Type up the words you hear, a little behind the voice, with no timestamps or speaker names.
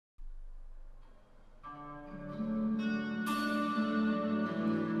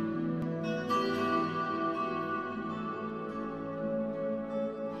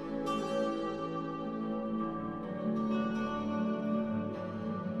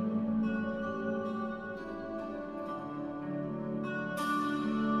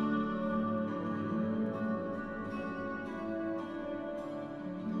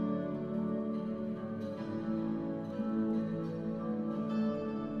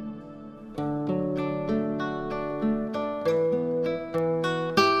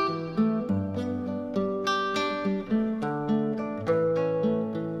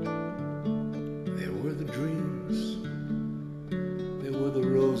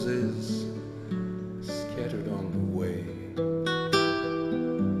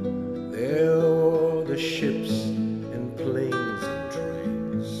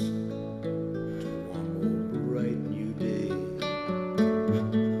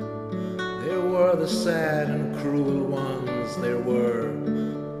the sad and cruel ones, there were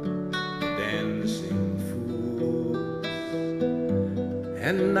dancing fools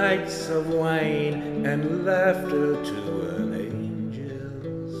and nights of wine and laughter to an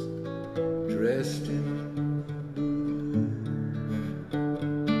angels dressed in blue.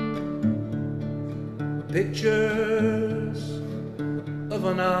 Pictures of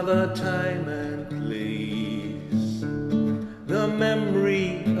another time and place, the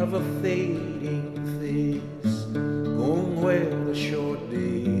memory of a fading face, going where the short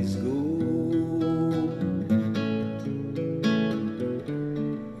days go.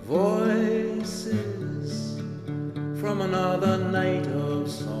 Voices from another night of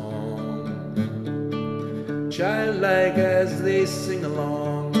song, childlike as they sing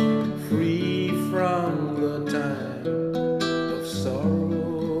along, free from the time of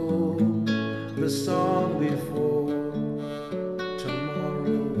sorrow, the song before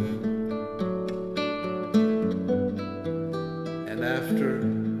tomorrow. And after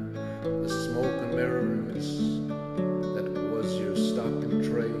the smoke and mirrors that was your stock and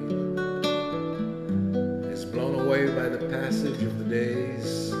trade is blown away by the passage of the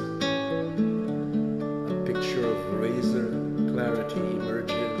days, a picture of razor clarity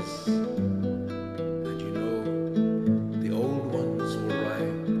emerges, and you know the old ones were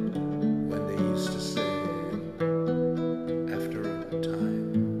right when they used to say, after a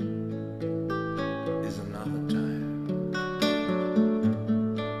time is another time.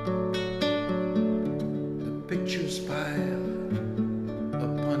 The pictures pile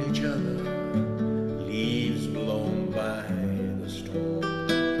upon each other, leaves blown by the storm,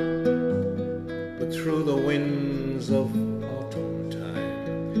 but through the winds of autumn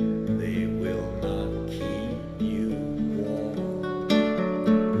time they will not keep you warm.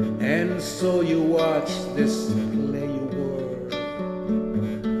 And so you watch this play you were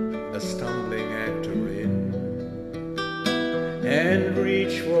a stumbling actor in, and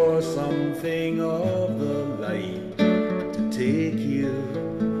reach for something of the light to take you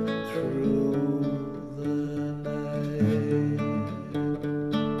through the night.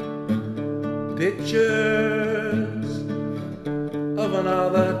 Pictures of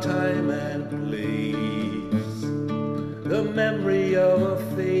another time and place, the memory of a